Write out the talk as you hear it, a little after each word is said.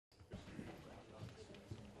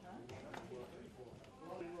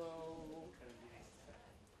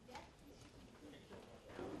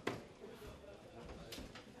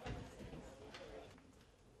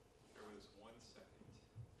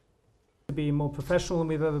be more professional than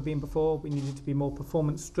we've ever been before. We needed to be more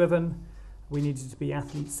performance-driven. We needed to be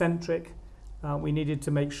athlete-centric. We needed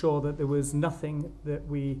to make sure that there was nothing that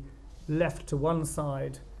we left to one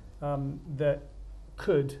side that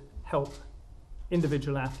could help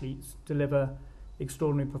individual athletes deliver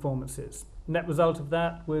extraordinary performances. Net result of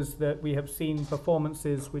that was that we have seen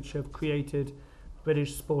performances which have created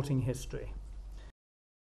British sporting history.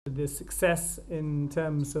 The success in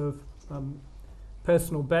terms of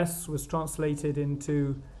personal bests was translated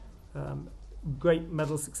into great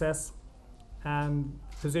medal success and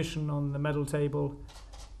position on the medal table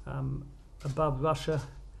above Russia,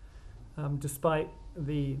 despite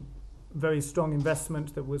the very strong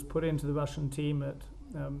investment that was put into the Russian team at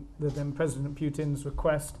the then President Putin's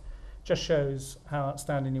request. Just shows how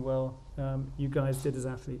outstandingly well you guys did as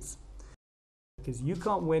athletes. Because you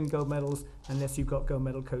can't win gold medals unless you've got gold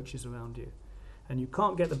medal coaches around you. And you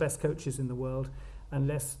can't get the best coaches in the world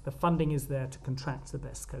unless the funding is there to contract the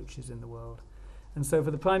best coaches in the world. And so for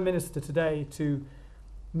the Prime Minister today to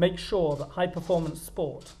make sure that high performance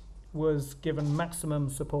sport was given maximum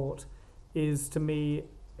support is, to me,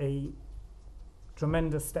 a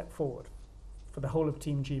tremendous step forward for the whole of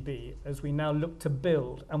Team GB as we now look to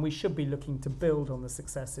build, and we should be looking to build on the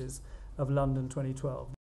successes of London 2012.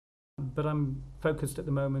 But I'm focused at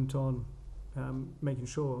the moment on making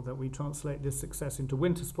sure that we translate this success into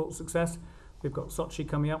winter sports success. We've got Sochi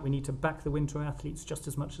coming up. We need to back the winter athletes just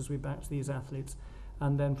as much as we backed these athletes,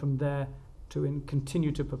 and then from there to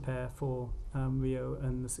continue to prepare for Rio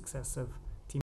and the success of